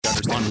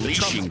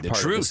unleashing the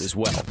truth as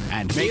well,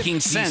 and making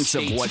sense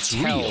of what's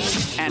real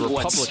and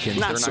what's not so real.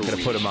 They're not going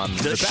to put him on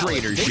the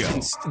Schroeder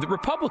show. The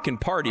Republican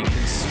Party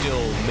can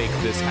still make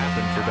this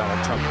happen for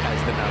Donald Trump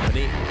as the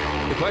nominee.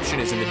 The question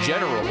is, in the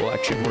general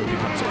election, where it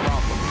becomes a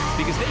problem,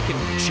 because they can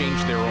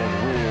change their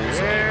own rules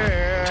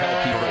and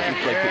tell people,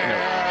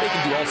 they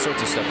can do all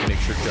sorts of stuff to make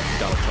sure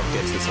Donald Trump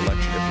gets this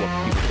election if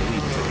what people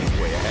believe is that he's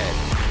way ahead.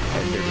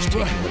 And they're just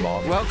taking them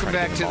off. Welcome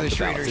back to the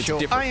Schroeder Show.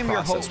 I am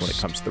your host when it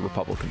comes to the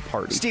Republican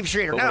Party. Steve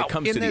Schroeder. But now, when it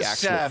comes to the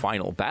actual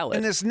final ballot,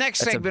 in this next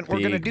segment, we're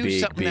going to do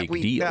something that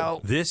we've never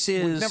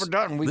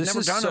done. We've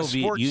never done a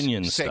sports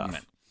Union segment.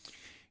 Stuff.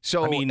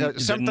 So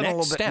something a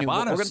little bit new.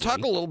 We're going to talk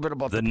a little bit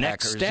about the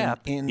next Packers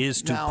step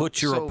is to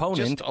put your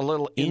opponent just a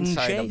little in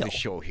inside jail. of the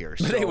show here.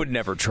 So, they would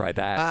never try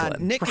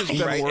that. Nick has been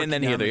working and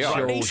then here they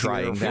are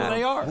trying that. Here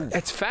they are.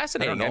 It's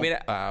fascinating. I mean,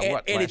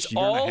 and it's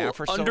all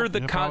under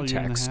the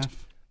context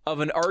of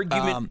an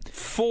argument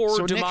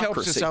for democracy. Nick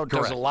helps us out,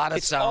 does a lot of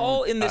it's sound,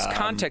 all in this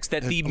context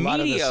that the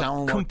media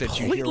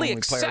completely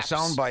accepts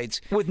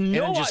with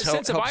no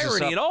sense of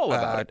irony at all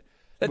about it.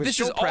 That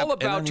this is all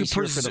about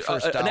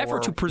an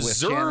effort to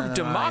preserve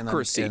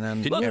democracy.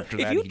 Look,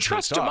 if you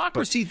trust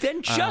democracy,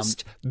 then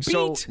just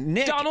beat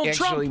Donald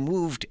Trump.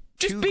 Moved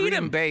just to beat Green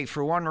him. Bay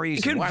for one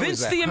reason.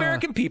 Convince the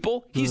American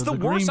people he's the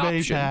worst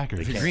option.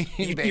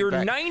 Your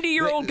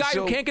 90-year-old guy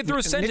who can't get through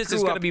a sentence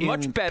is going to be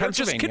much better.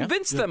 Just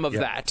convince them of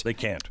that. They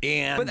can't.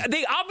 But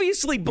they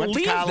obviously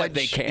believe that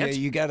they can't.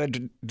 You got a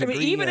degree. I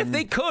mean, even if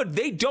they could,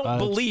 they don't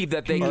believe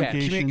that they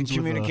can.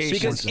 Communications.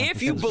 Because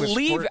if you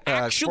believe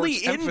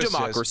actually in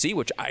democracy,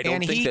 which I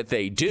don't think that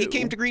they do, he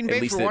came to Green Bay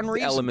at least for one the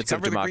reason, elements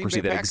of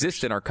democracy that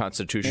exist in our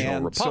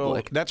constitutional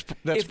republic.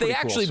 If they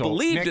actually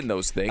believed in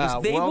those things,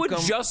 they would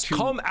just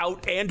come out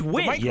and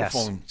win.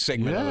 Microphone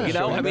segment. Yeah. You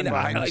know, I mean,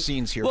 behind the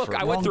scenes here. Look,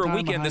 I went through a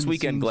weekend this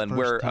weekend, Glenn,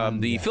 where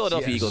the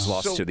Philadelphia Eagles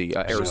lost to the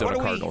Arizona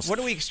Cardinals,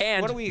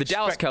 and the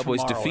Dallas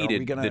Cowboys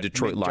defeated the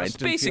Detroit Lions,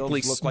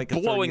 basically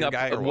blowing up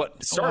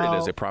what started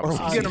as a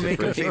promising season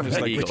for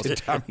the Eagles.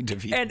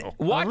 And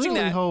watching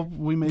that,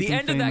 the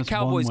end of that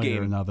Cowboys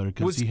game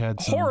was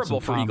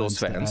horrible for Eagles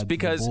fans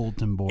because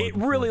it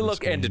really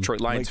looked, and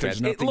Detroit Lions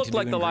fans, it looked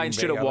like the Lions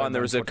should have won.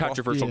 There was a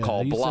controversial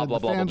call, blah, blah,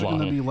 blah, blah,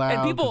 blah.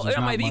 And people,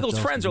 my Eagles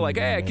friends are like,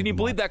 hey, can you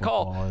believe that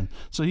call?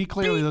 So he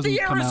clearly beat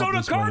the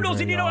Arizona Cardinals,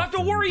 and you don't have to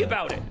worry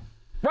about it.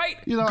 Right?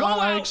 You know, Go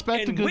I out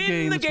expect and a good win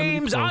game. the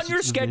games on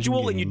your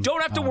schedule, and you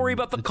don't have to worry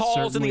about the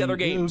calls in the other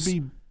games.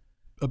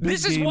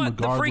 This is what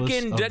the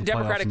freaking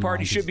Democratic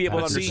Party should be able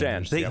to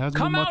understand.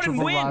 Come out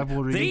and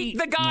win. Beat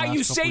the guy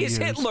you say is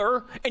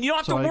Hitler, and you don't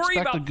have to worry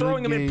about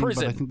throwing him in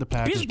prison.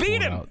 Just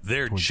beat him.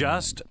 They're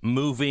just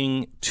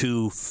moving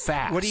too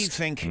fast. What do you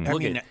think?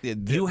 Look,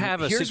 you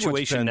have a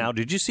situation now.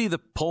 Did you see the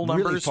poll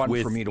numbers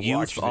with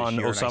youth on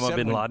Osama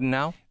bin Laden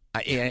now?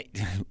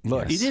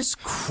 Look, it is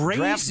crazy.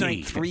 Draft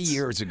night 3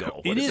 years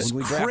ago. It is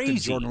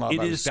crazy.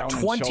 It is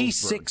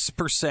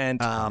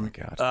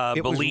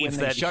 26% belief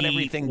that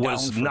he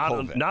was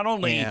not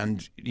only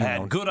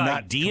had good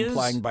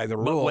ideas, but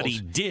what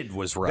he did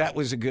was right. That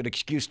was a good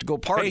excuse to go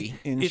party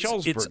in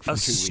Schulzburg for 2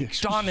 weeks. It's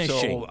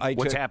astonishing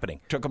what's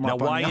happening. Took him now,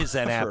 up why on is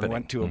that happening?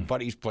 Went to a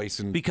buddy's place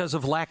and because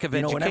of lack of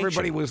education. When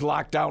everybody was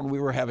locked down, we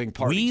were having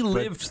parties. We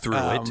lived through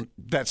it.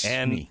 That's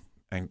me.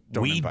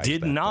 We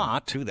did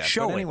not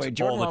show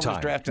it all the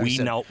time.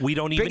 We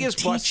don't even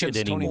teach it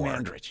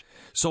anymore.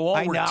 So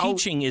all we're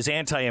teaching is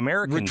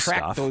anti-American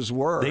stuff. Those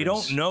words. They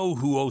don't know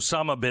who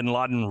Osama bin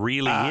Laden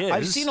really is.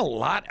 I've seen a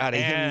lot out of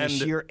him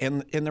this year,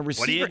 and the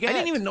receiver. What do you get? I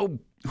didn't even know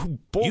who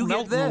Bull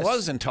Melton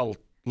was until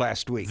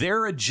last week.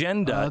 Their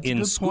agenda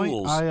in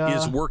schools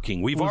is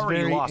working. We've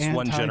already lost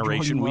one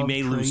generation. We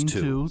may lose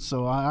two.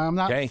 So I'm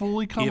not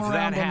fully coming around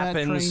on that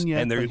happens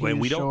yet, and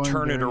we don't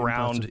turn it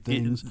around,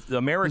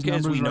 America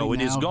as we know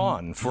it is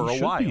gone for a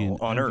while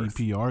on Earth.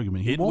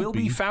 It will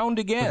be found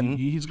again.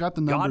 He's got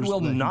the numbers. God will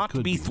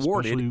not be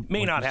thwarted. It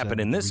may not happen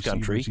in this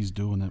country,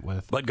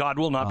 but God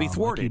will not be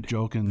thwarted.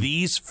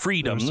 These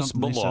freedoms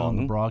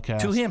belong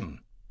to Him.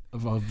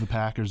 Of the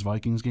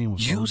Packers-Vikings game.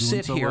 You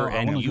sit here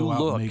and you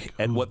look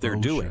at what they're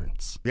doing.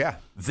 Yeah.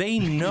 They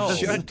know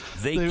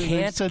they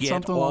can't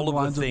get all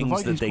of the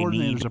things that they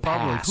need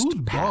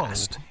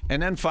passed.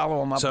 And then follow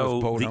them up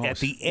with Bonos. At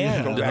the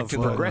end of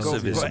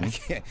progressivism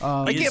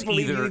I can't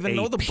believe you even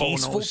know the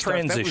peaceful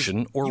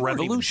transition or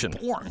revolution.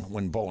 You weren't even born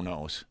when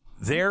Bonos.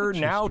 They're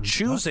now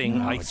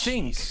choosing, I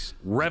think,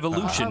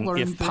 revolution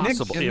if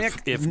possible,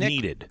 if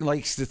needed. Nick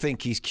likes to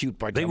think he's cute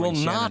by They will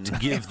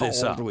not give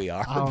this up.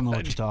 I don't know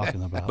what you're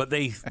talking about. But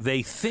they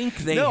think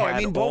they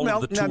had all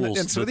of the tools.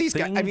 And so these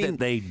guys, that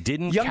they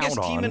didn't count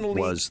on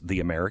was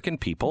the American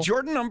people.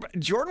 Jordan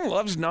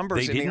loves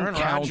numbers. They didn't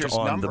count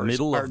on the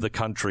middle of the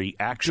country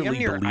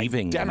actually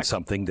believing in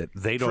something that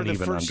they don't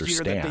even understand. For the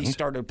first year that they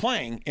started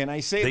playing, and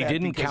I say they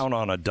didn't count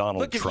on a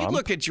Donald Trump. If you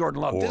look at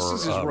Jordan Love, this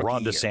is his rookie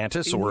Ron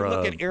DeSantis or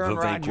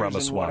Vivek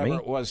Ramaswamy.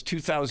 It was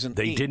 2008.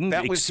 They didn't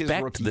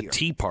expect the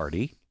Tea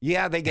Party.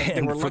 Yeah, they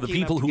were for the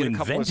people who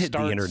invented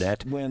the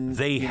internet,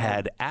 they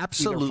had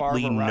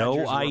absolutely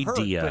no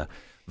idea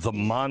the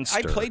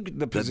monster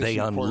that they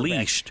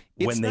unleashed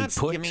when they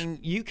put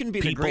you can be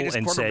the people greatest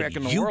and quarterback said,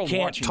 in the you world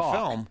can't watching talk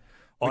film.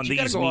 on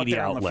these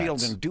media outlets. On the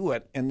field and do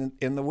it, and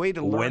the way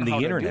to learn how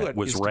to do it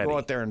is to go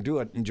out there and do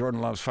it. And Jordan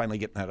Love's finally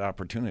getting that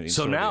opportunity.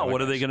 So now,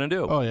 what are they going to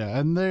do? Oh yeah,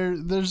 and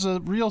there's a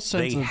real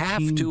sense they of have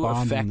team to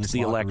bonding in affect this the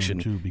locker room, election,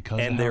 too, because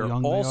and of they're how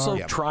young also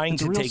they are. trying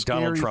It's a to real take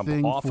Donald scary Trump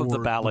thing off of the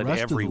for ballot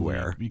rest of the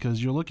everywhere league,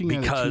 because you're looking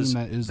at a team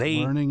that is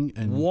learning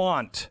and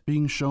want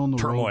being shown the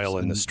turmoil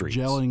ropes in the and streets.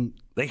 gelling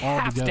They all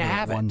have together to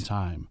have at one it.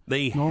 time.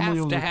 They Normally have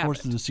over to the have course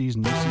it. of the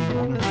season, you see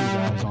 1 or 2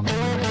 guys on the team.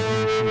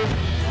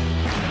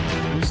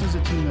 This is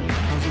a team that,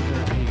 because of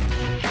their age,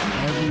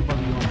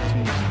 everybody on the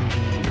team is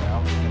figuring it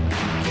out.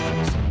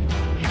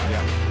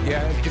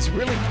 Yeah, it's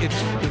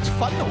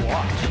fun to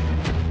watch.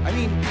 I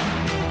mean,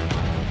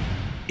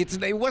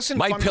 it wasn't.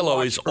 My fun Pillow to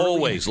watch is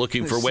always early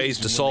looking in for the ways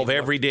to season solve when they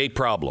were everyday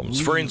problems.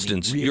 For really,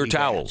 instance, really your bad.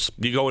 towels.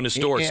 You go into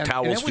stores, And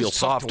towels it was feel tough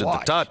soft to at the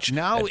watch. touch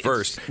Now at it's-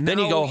 first. Then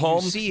you now go you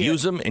home, see it,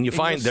 use them, and you and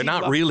find you'll they're see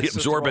not left really to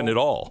absorbent throw. at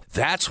all.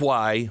 That's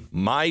why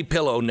My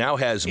Pillow now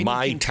has And you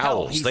My can tell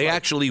Towels. he's They like,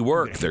 actually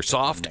work. "I'm gonna They're hit that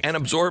one soft next and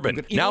time." absorbent.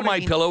 But you know Now what I My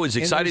mean? Pillow is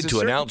And excited there's a to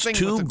certain announce thing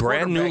 2 with the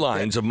brand new quarterback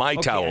lines that, of My okay,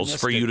 I Towels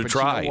missed for it, you to but you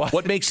know try. what?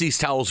 What makes these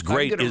towels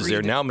great gonna is they're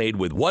read it. now made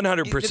with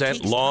 100%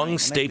 takes time, long, and I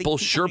think staple people need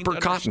to Sherpa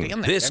cotton.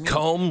 understand that. This I mean,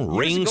 comb, years ago,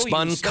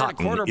 ring-spun you start a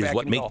cotton is quarterback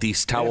what and make go, these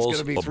 "It's towels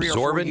gonna be 3 or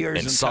 4 absorbent years and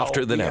until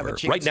softer than we have a ever.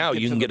 chance Right to now,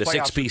 get you to can the get a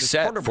playoffs 6-piece with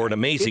set this for an quarterback."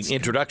 amazing It's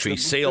introductory the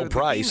sale game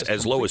price has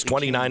as low as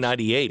completely changed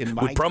 $29.98. in With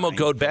my promo time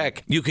code from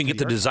BECK, you can get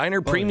the your time.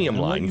 designer premium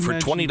And what line you for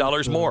mentioned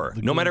 $20 with more.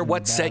 the No matter good what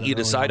and the set bad you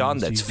early decide on on,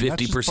 in the that's season,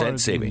 that's just part 50% of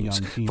being a young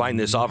savings. team. Find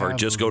this You offer. have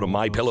Just those go to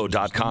little doses. There's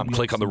mypillow.com, gonna be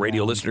click on the ups and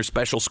radio downs. listener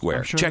special square.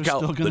 I'm sure Check there's out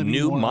still the gonna be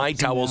new more My ups and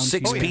Towels downs.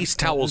 6-piece As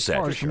towel far set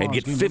as and tomorrow's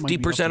get game, there might be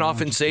ups 50% and off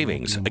downs in just like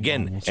savings. in the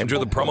Again, normal enter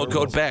the Super Bowl. promo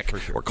code BECK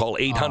or call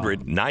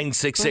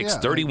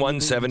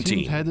 800-966-3117. The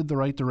team's headed the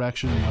right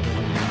direction.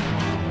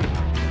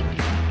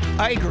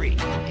 I agree.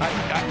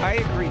 I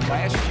agree.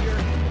 Last year,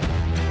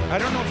 I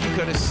don't know if you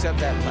could have said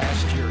that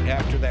last year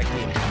after that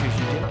game because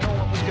you didn't know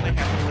what was going to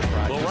happen with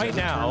Rodgers. Well, right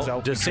now,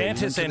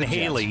 DeSantis and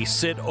Haley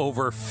sit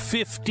over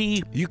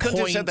 50 you couldn't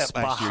have said points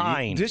that last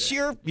behind year. This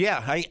year,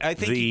 yeah, I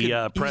think you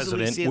could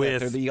president see with that.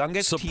 They're the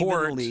youngest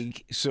support team in the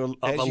league. So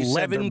of as you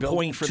said, they're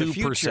building for the 11.2%.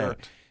 future.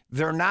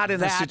 They're not in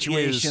the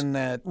situation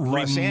that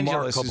Los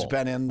Angeles has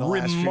been in the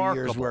last few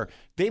years where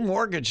they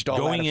mortgaged all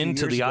going that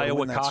into the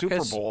Iowa caucus.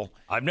 Super Bowl.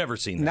 I've never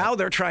seen that. Now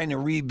they're trying to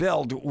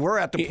rebuild. We're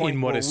at the point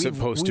in what where is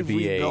supposed to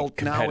be a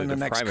rebuilt now in the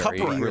next competitive primary.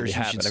 couple of You really years.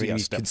 You haven't. should I mean,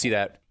 you can see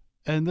that.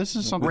 And this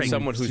is something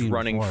Someone who's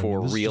running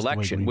for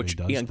re-election, which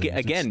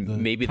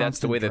again, maybe that's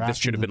the way that this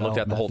should have been looked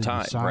at the whole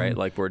time, right?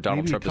 Like where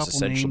Donald Trump is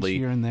essentially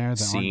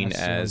seen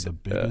as an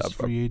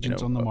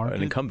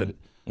incumbent.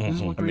 I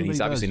mean,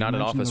 he's obviously not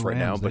in office right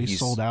now, but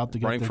he's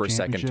running for a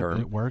second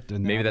term.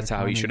 Maybe that's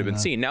how he should have been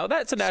seen. Now,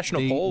 that's a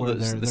national poll.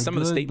 Some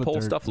of the state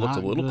poll stuff looks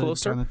a little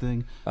closer.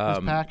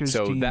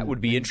 So that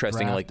would be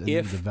interesting. Like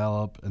if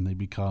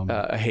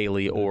a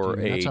Haley or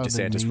a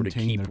DeSantis were to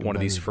keep one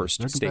of these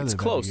first states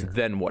close,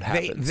 then what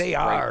happens? They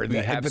are. We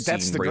have but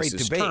that's seen the great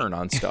races debate. turn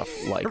on stuff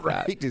like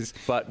that.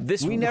 But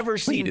this we never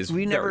seem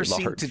large.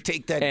 to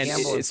take that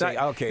gamble and say,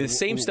 okay, the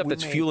same stuff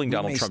that's fueling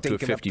Donald Trump to a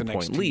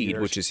 50-point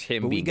lead, which is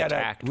him being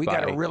attacked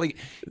by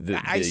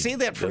I say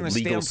that from the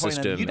legal standpoint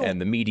system of, and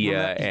the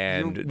media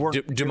and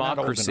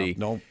democracy.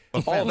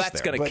 All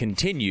that's going to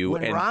continue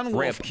and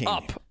ramp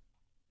up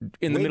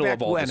in the middle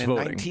of all this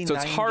voting. So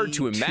it's hard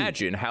to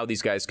imagine how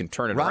these guys can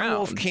turn it around.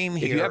 Wolf came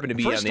here. If you happen to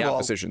be on the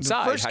opposition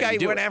side, the first guy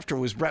he went after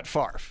was Brett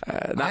Favre.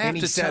 I have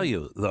to tell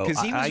you, though,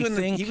 because he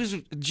was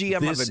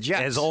GM of the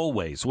Jets. As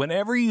always,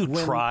 whenever you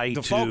try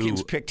the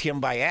Falcons picked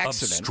him by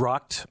accident.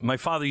 Obstruct. My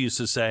father used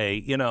to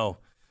say,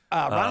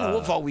 Ron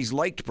Wolf always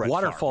liked Brett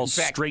water Favre. falls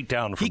straight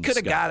down from he could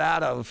have got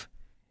out of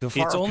the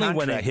Favre It's only contract,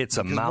 when it hits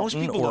a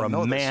mountain or a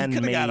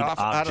man-made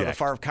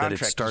object that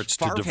it starts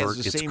to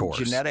divert its course.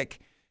 Genetic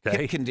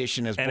hip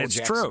condition as Bo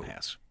Jackson true.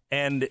 has.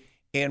 And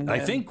I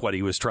think what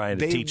he was trying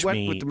to teach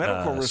me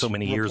so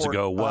many years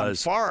ago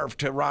was Favre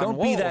to Ron don't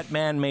Wolf, be that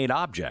man-made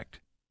object.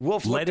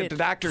 Wolf looked at the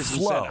doctors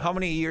and said, how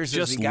many years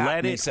has he got?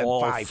 Let it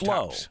all 5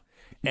 flow. times.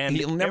 And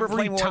he'll never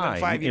play more than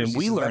 5 years. And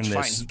we learned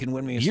this he can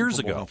win me a years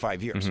Super Bowl ago. in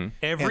 5 years.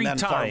 Every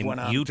time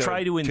you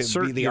try to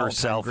insert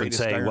yourself and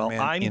say, well,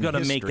 I'm going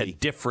to make a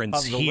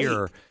difference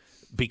here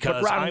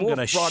because I'm going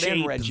to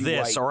shape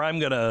this or I'm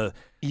going to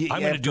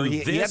do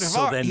this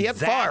so then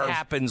that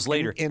happens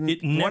later.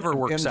 It never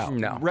works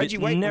out. Reggie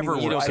White never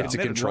works out to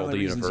control the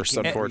universe,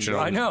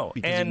 unfortunately. I know.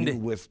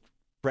 And with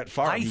Brett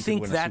Favre, I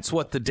think that's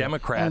what the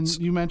Democrats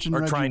you mentioned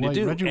are trying to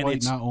do. Reggie and White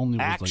it's not only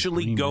was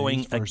actually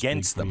going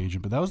against them.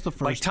 Agent, but that was the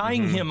first by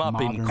tying him up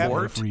in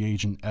court, free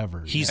agent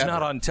ever. He's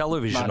not on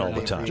television all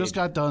the time. Just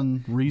got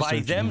done researching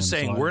by them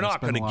saying we're not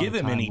going to give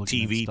him any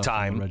TV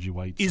time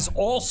is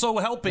also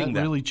helping them.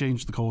 That really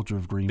changed the culture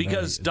of Green Bay.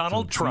 Because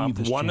Donald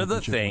Trump, one of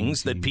the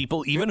things that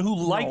people, even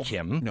who like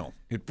him,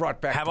 it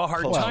brought back have a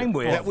hard time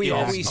with that we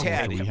always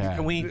had.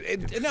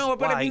 No,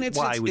 but I mean,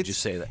 why would you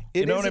say that?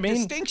 You know what I mean?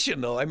 It's a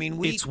distinction, though. I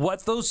mean, it's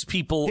what those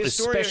people,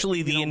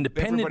 especially the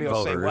independent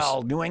voters,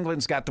 well, New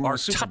England's got the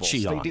most Super Bowls.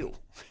 They do.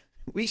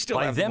 We still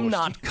by have them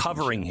not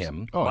covering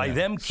him,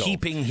 them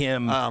keeping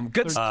him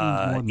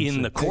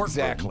in the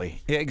courtroom.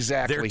 Exactly.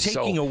 They're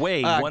taking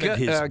away one of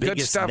his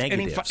biggest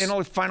negatives.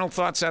 Any final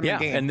thoughts on the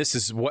game? And this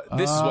is what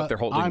they're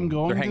holding.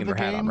 They're hanging their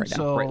hat on right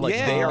now. Right? Like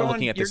they are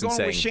looking at this and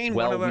saying,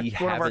 "Well, we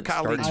haven't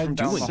started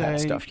doing that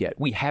stuff yet.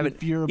 We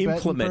haven't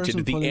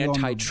implemented the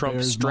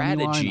anti-Trump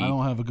strategy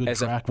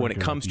as when it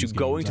comes to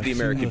going to the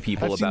American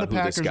people about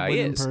who this guy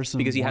is,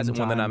 because he hasn't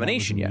won the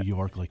nomination yet."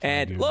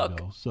 And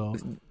look.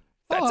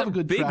 That's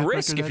a big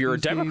risk if you're a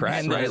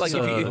Democrat, right? Like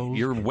if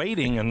you're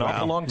waiting an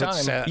awful long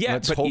time. But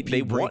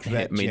they want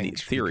him. I mean, the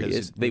theory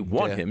is they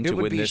want him to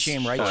win this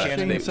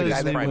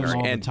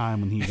primary. And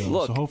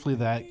look, so hopefully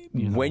that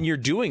when you're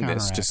doing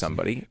this to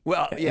somebody,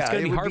 it's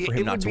going to be hard for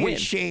him not to win.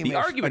 The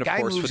argument, of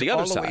course, for the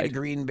other side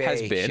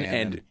has been,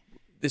 and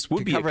this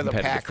would be a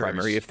competitive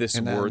primary if this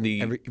were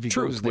the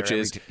truth, which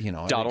is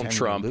Donald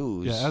Trump.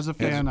 As a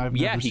fan,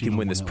 he can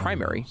win this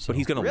primary, but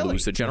he's going to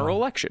lose the general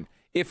election.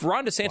 If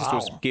Ron DeSantis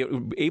was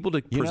able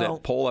to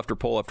present poll after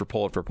poll after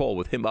poll after poll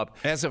with him up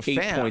 8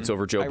 points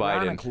over Joe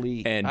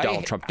Biden and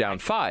Donald Trump down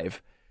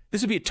 5,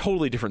 this would be a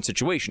totally different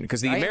situation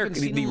because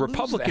the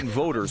Republican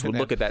voters would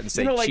look at that and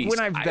say, "Geez,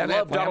 I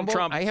love Donald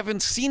Trump. I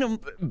haven't seen him,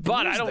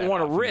 but I don't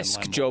want to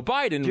risk Joe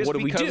Biden. What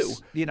do we do?"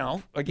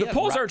 The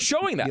polls aren't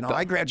showing that.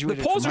 I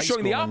graduated. The polls are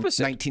showing the from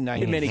opposite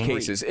in many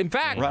cases. In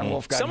fact,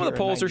 some of the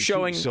polls are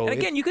showing. And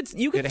again, you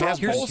could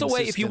throw polls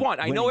away if you want.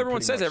 I know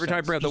everyone says every time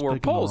I bring up the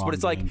word polls, but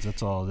it's like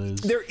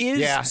there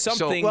is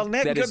something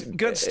that is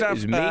good stuff.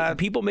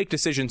 People make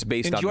decisions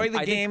based on. Enjoy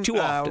the game too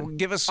often.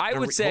 I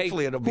would say,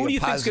 who do you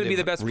think is going to be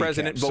the best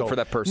president? Vote for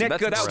that person.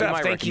 Nick, that would be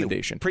my Thank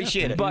recommendation. You.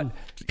 Appreciate it. But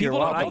people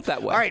don't vote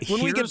that way. All right,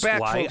 when we get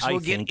back, folks, we'll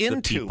get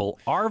into people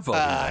are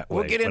voting that way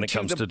we'll get when into it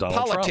comes the to Donald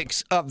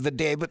politics Trump. Of the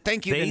day. But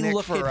thank you to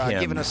Nick for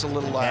giving us a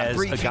little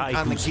briefing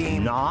on the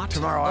game.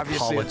 Tomorrow,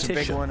 obviously, it's a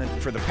big one. And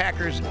for the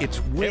Packers, it's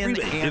win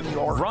and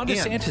or Ron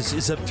DeSantis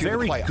is a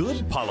very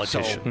good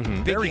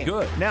politician. Very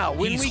good. Now,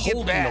 when he's we get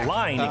holding back, the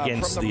line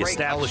against the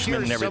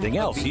establishment and everything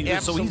else.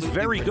 So he's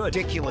very good.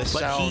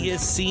 But he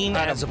is seen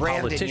as a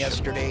politician.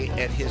 Yesterday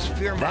at his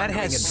that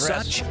has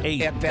such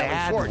a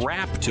bad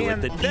rap to it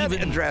that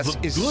even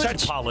the good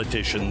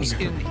politicians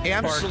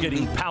are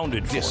getting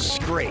pounded for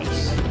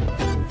disgrace.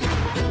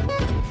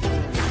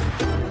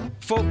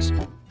 Folks,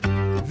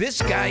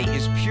 this guy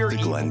is pure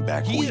evil.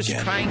 He is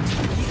trying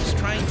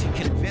to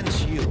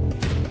convince you,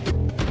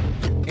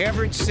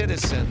 average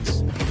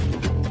citizens,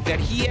 that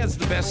he has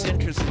the best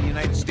interest of the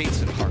United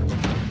States at heart.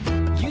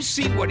 You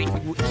see what he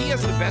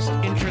has the best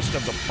interest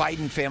of the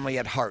Biden family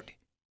at heart.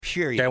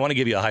 Period. Okay, I want to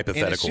give you a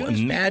hypothetical.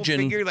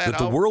 Imagine that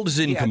the world is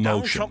in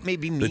commotion,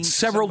 that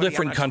several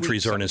different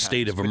countries are in a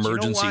state of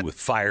emergency with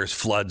fires,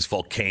 floods,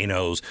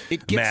 volcanoes.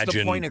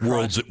 Imagine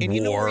world's at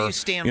war,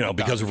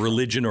 because of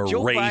religion or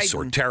race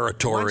or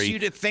territory.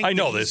 I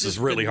know this is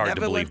really hard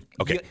to believe.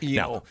 Okay,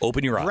 now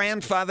open your eyes.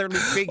 Grandfatherly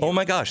figure. Oh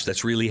my gosh,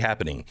 that's really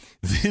happening.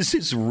 This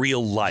is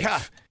real life. Yeah.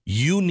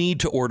 You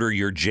need to order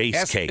your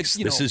Jace case.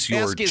 This is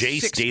your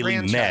Jace Daily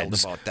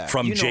Meds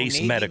from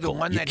Jace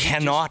Medical. You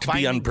cannot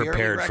be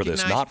unprepared for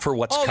this, not for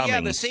what's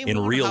coming in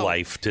real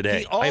life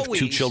today. I have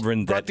 2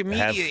 children that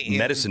have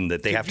medicine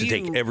that they have to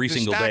take every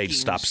single day to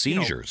stop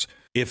seizures.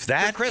 If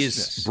that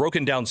is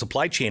broken down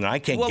supply chain and I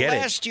can't get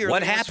it,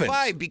 what happens?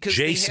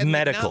 Jace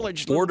Medical.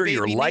 Order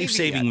your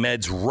life-saving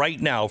meds right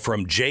now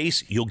from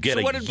Jace. You'll get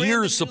a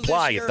year's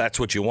supply if that's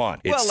what you want.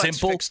 It's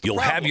simple. You'll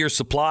have your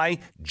supply,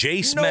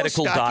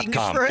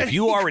 jacemedical.com. If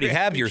you already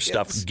have your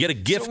stuff, get a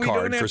gift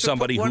card for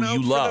somebody who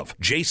you love.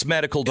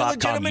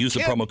 jacemedical.com. Use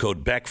the promo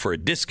code BECK for a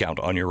discount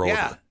on your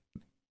order.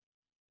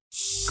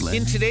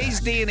 In today's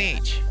day and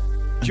age,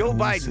 Joe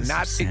Biden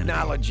not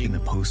acknowledging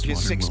his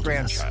 6th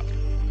grandchild.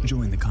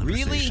 Join the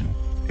conversation.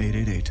 Really?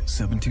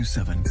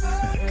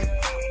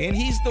 888-727-BECK. And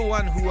he's the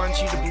one who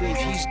wants you to believe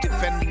he's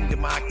defending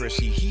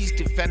democracy. He's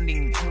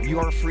defending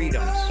your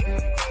freedoms.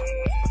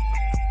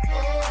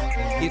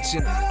 It's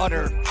an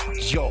utter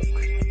joke.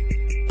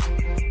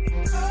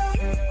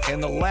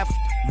 And the left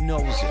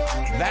knows it.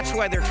 That's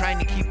why they're trying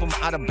to keep him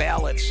out of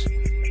ballots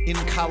in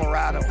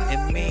Colorado,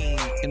 in Maine,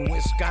 in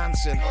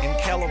Wisconsin, in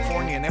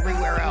California, and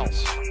everywhere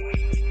else.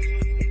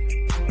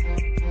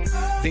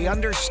 They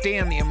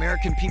understand the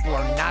American people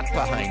are not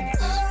behind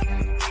this.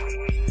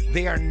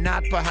 They are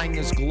not behind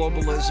this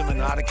globalism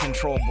and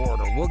out-of-control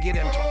border. We'll get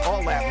into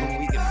all that when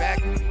we get back.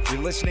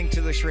 You're listening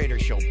to The Schroeder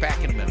Show.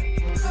 Back in a minute.